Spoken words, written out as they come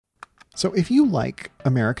So if you like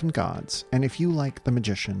American Gods, and if you like The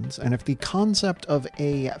Magicians, and if the concept of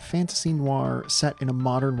a fantasy noir set in a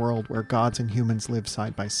modern world where gods and humans live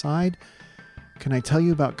side by side, can I tell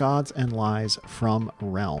you about Gods and Lies from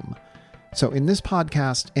Realm? So in this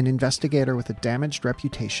podcast, an investigator with a damaged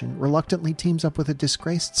reputation reluctantly teams up with a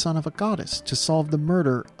disgraced son of a goddess to solve the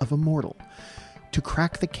murder of a mortal. To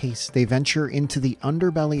crack the case, they venture into the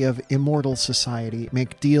underbelly of immortal society,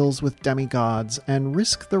 make deals with demigods, and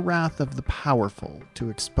risk the wrath of the powerful to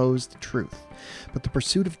expose the truth. But the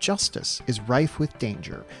pursuit of justice is rife with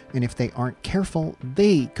danger, and if they aren't careful,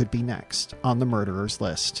 they could be next on the murderer's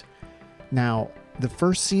list. Now, the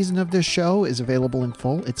first season of this show is available in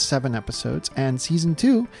full. It's 7 episodes, and season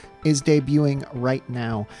 2 is debuting right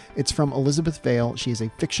now. It's from Elizabeth Vale. She is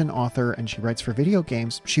a fiction author, and she writes for video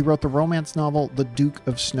games. She wrote the romance novel The Duke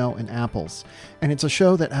of Snow and Apples, and it's a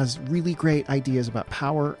show that has really great ideas about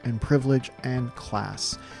power and privilege and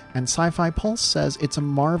class. And Sci-Fi Pulse says it's a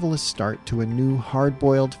marvelous start to a new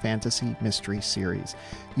hard-boiled fantasy mystery series.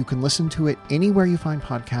 You can listen to it anywhere you find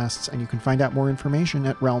podcasts, and you can find out more information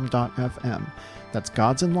at realm.fm. That's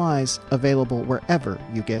Gods and Lies, available wherever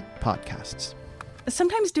you get podcasts.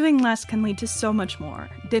 Sometimes doing less can lead to so much more.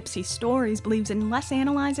 Dipsea Stories believes in less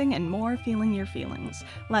analyzing and more feeling your feelings,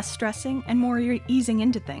 less stressing and more easing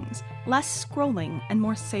into things, less scrolling and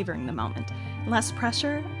more savoring the moment, less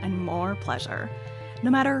pressure and more pleasure.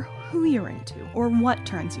 No matter who you're into or what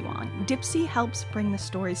turns you on, Dipsea helps bring the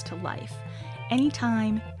stories to life,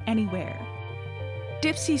 anytime, anywhere.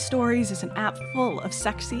 Dipsea Stories is an app full of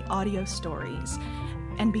sexy audio stories.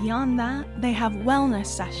 And beyond that, they have wellness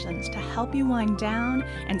sessions to help you wind down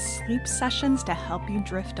and sleep sessions to help you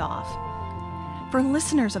drift off. For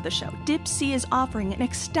listeners of the show, Dipsea is offering an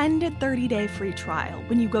extended 30-day free trial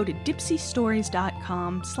when you go to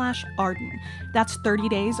dipseastories.com/Arden. That's 30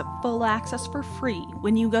 days of full access for free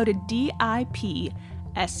when you go to DIPSEA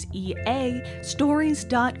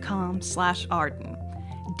stories.com/Arden.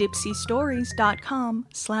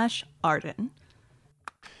 dipseastories.com/Arden.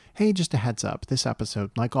 Hey, just a heads up, this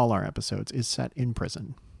episode, like all our episodes, is set in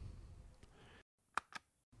prison.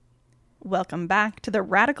 Welcome back to the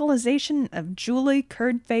radicalization of Julie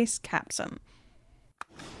Curdface Capsum.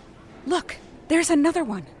 Look, there's another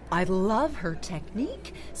one. I love her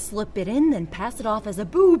technique. Slip it in, then pass it off as a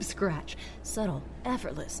boob scratch. Subtle,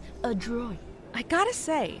 effortless, adroit. I gotta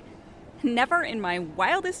say, never in my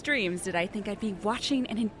wildest dreams did I think I'd be watching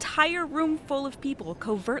an entire room full of people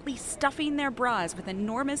covertly stuffing their bras with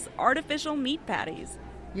enormous artificial meat patties.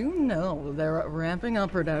 You know they're ramping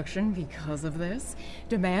up production because of this.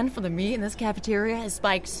 Demand for the meat in this cafeteria has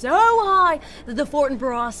spiked so high that the Fortin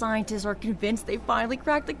bra scientists are convinced they finally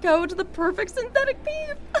cracked the code to the perfect synthetic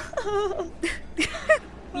beef.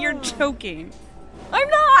 You're joking. I'm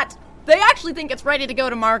not! They actually think it's ready to go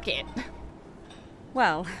to market.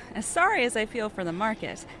 Well, as sorry as I feel for the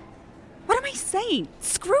market, what am I saying?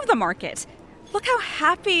 Screw the market. Look how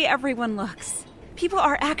happy everyone looks. People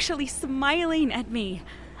are actually smiling at me.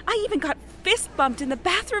 I even got fist bumped in the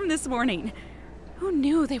bathroom this morning. Who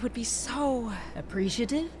knew they would be so...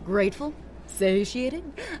 appreciative? Grateful? Satiated?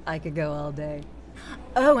 I could go all day.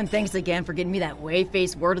 Oh, and thanks again for getting me that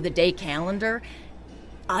wave-face word of the day calendar.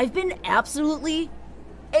 I've been absolutely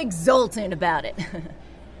exultant about it.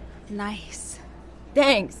 Nice.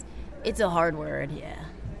 Thanks. It's a hard word, yeah.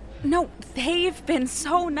 No, they've been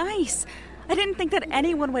so nice. I didn't think that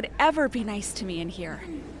anyone would ever be nice to me in here.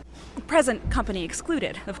 Present company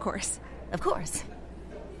excluded, of course. Of course.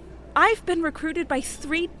 I've been recruited by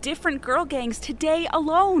 3 different girl gangs today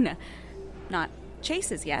alone. Not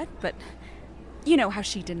Chase's yet, but you know how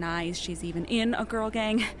she denies she's even in a girl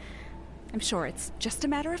gang. I'm sure it's just a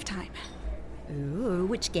matter of time. Ooh,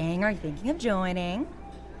 which gang are you thinking of joining?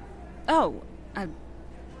 Oh,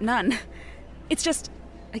 none. It's just,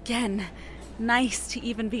 again, nice to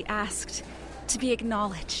even be asked, to be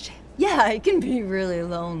acknowledged. Yeah, it can be really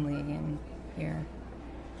lonely in here.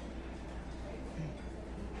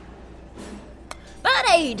 But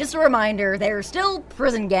hey, just a reminder, they're still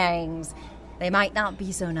prison gangs. They might not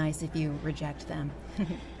be so nice if you reject them.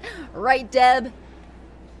 Right, Deb?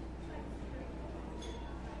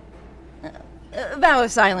 Vow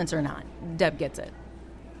of silence or not, Deb gets it.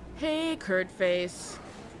 Hey, Curdface.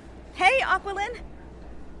 Hey, Aqualyn!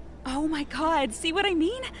 Oh my god, see what I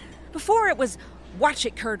mean? Before it was, watch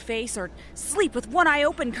it, Curdface, or sleep with one eye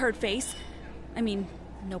open, Curdface. I mean,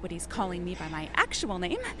 nobody's calling me by my actual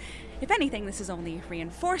name. If anything, this has only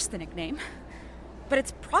reinforced the nickname. But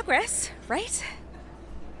it's progress, right?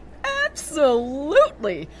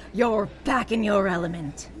 Absolutely! You're back in your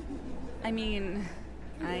element. I mean,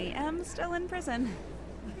 I am still in prison.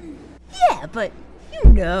 Yeah, but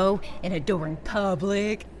You know, an adoring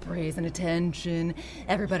public, praise and attention,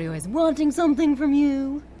 everybody always wanting something from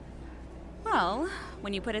you. Well,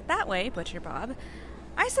 when you put it that way, Butcher Bob,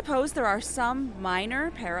 I suppose there are some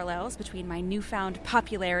minor parallels between my newfound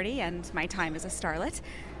popularity and my time as a starlet.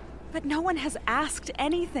 But no one has asked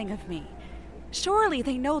anything of me. Surely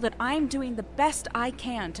they know that I'm doing the best I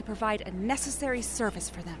can to provide a necessary service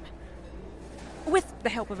for them. With the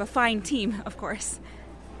help of a fine team, of course.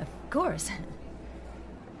 Of course.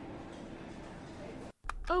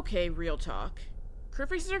 Okay, real talk. Curd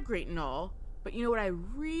faces are great and all, but you know what I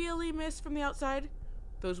really miss from the outside?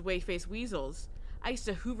 Those whey-faced weasels. I used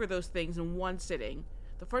to hoover those things in one sitting.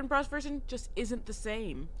 The front Bros version just isn't the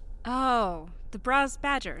same. Oh, the Bros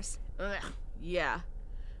Badgers. Ugh, yeah.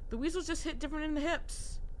 The weasels just hit different in the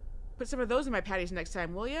hips. Put some of those in my patties next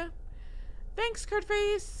time, will ya? Thanks,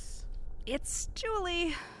 Curdface. It's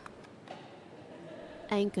Julie.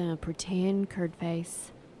 Ain't gonna pretend,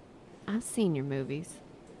 Curdface. I've seen your movies.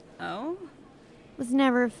 Oh? Was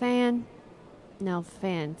never a fan. No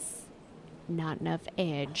offense. Not enough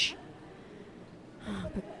edge.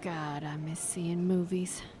 But God, I miss seeing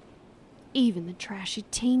movies. Even the trashy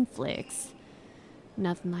teen flicks.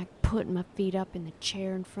 Nothing like putting my feet up in the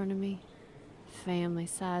chair in front of me.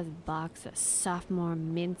 Family-sized box of sophomore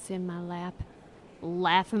mints in my lap.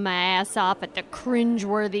 Laughing my ass off at the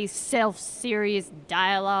cringeworthy, self-serious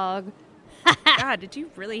dialogue. God, did you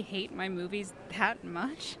really hate my movies that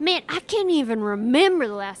much? Man, I can't even remember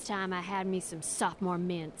the last time I had me some sophomore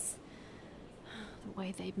mints. The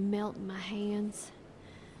way they melt in my hands.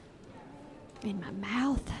 In my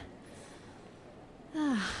mouth.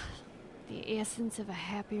 The essence of a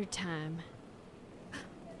happier time.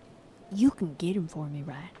 You can get 'em for me,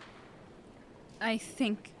 right? I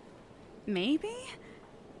think maybe?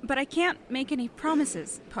 But I can't make any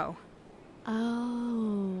promises, Poe.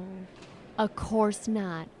 Oh, of course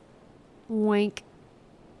not. Wink.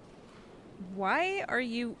 Why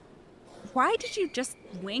did you just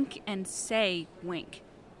wink and say wink?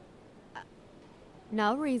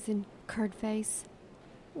 No reason, Curdface.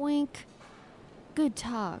 Wink. Good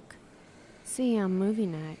talk. See you on movie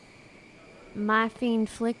night. My Fiend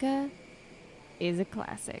Flicka is a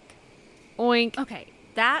classic. Wink. Okay,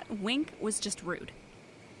 that wink was just rude.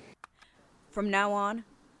 From now on,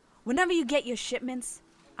 whenever you get your shipments,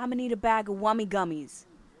 I'm gonna need a bag of Wummy Gummies.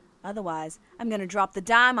 Otherwise, I'm gonna drop the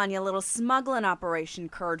dime on your little smuggling operation,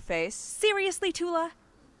 Curdface. Seriously, Tula?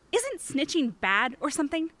 Isn't snitching bad or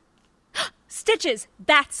something? Stitches!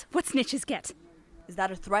 That's what snitches get. Is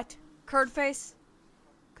that a threat, Curdface?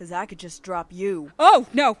 'Cause I could just drop you. Oh,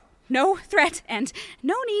 no. No threat, and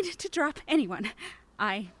no need to drop anyone.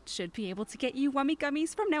 I should be able to get you Wummy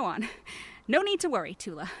Gummies from now on. No need to worry,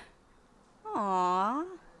 Tula. Aww.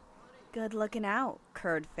 Good looking out,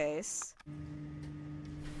 Curdface.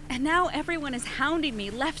 And now everyone is hounding me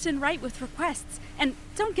left and right with requests. And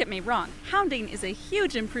don't get me wrong, hounding is a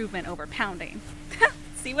huge improvement over pounding.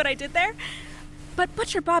 See what I did there? But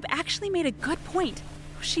Butcher Bob actually made a good point.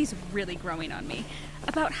 She's really growing on me.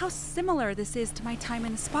 About how similar this is to my time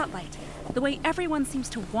in the spotlight. The way everyone seems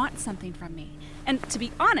to want something from me. And to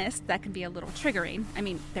be honest, that can be a little triggering. I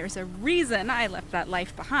mean, there's a reason I left that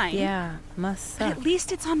life behind. Yeah, must suck. But at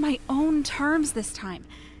least it's on my own terms this time.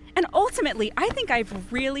 And ultimately, I think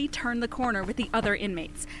I've really turned the corner with the other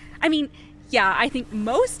inmates. I mean, yeah, I think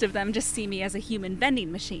most of them just see me as a human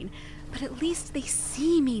vending machine. But at least they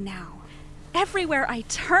see me now. Everywhere I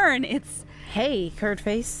turn, it's... Hey,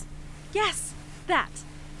 Curdface. Yes, that.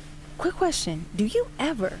 Quick question. Do you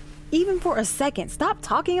ever, even for a second, stop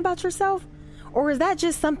talking about yourself? Or is that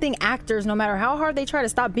just something actors, no matter how hard they try to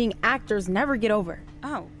stop being actors, never get over?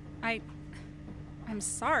 Oh, I'm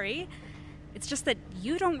sorry. It's just that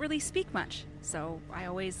you don't really speak much. So I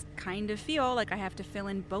always kind of feel like I have to fill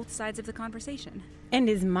in both sides of the conversation. And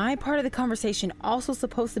is my part of the conversation also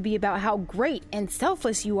supposed to be about how great and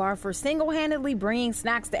selfless you are for single-handedly bringing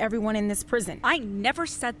snacks to everyone in this prison? I never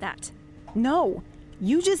said that. No,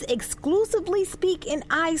 you just exclusively speak in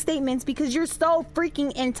I statements because you're so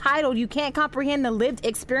freaking entitled you can't comprehend the lived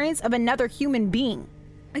experience of another human being.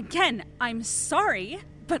 Again, I'm sorry,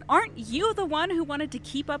 but aren't you the one who wanted to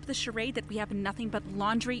keep up the charade that we have nothing but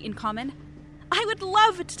laundry in common? I would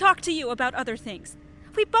love to talk to you about other things.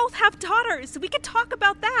 We both have daughters, so we could talk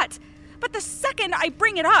about that. But the second I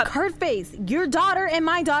bring it up... Curdface, your daughter and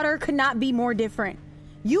my daughter could not be more different.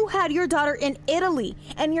 You had your daughter in Italy,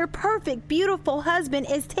 and your perfect, beautiful husband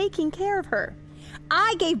is taking care of her.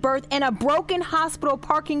 I gave birth in a broken hospital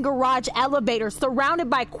parking garage elevator surrounded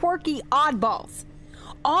by quirky oddballs.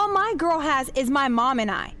 All my girl has is my mom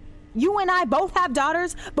and I. You and I both have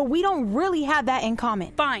daughters, but we don't really have that in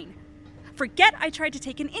common. Fine. forget I tried to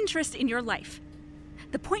take an interest in your life.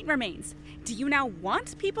 The point remains, do you now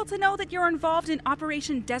want people to know that you're involved in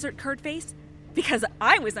Operation Desert Curdface? Because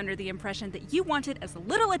I was under the impression that you wanted as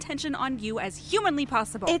little attention on you as humanly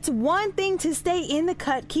possible. It's one thing to stay in the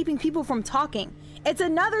cut, keeping people from talking. It's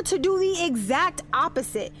another to do the exact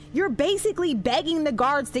opposite. You're basically begging the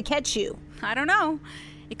guards to catch you. I don't know.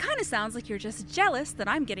 It kind of sounds like you're just jealous that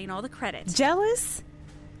I'm getting all the credit. Jealous?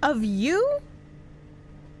 Of you?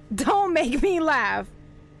 Don't make me laugh.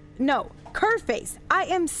 No, Curdface, I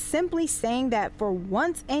am simply saying that for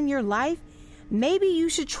once in your life, maybe you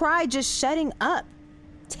should try just shutting up.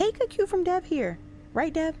 Take a cue from Deb here.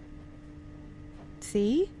 Right, Deb?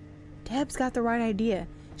 See? Deb's got the right idea.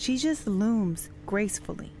 She just looms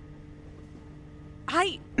gracefully.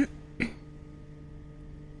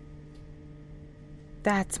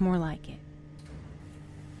 That's more like it.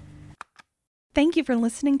 Thank you for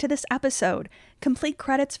listening to this episode. Complete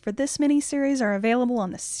credits for this miniseries are available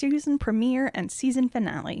on the season premiere and season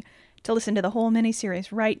finale. To listen to the whole miniseries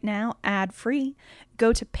right now, ad-free,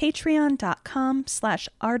 go to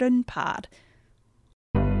patreon.com/ArdenPod.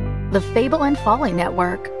 The Fable and Folly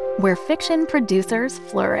Network, where fiction producers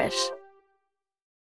flourish.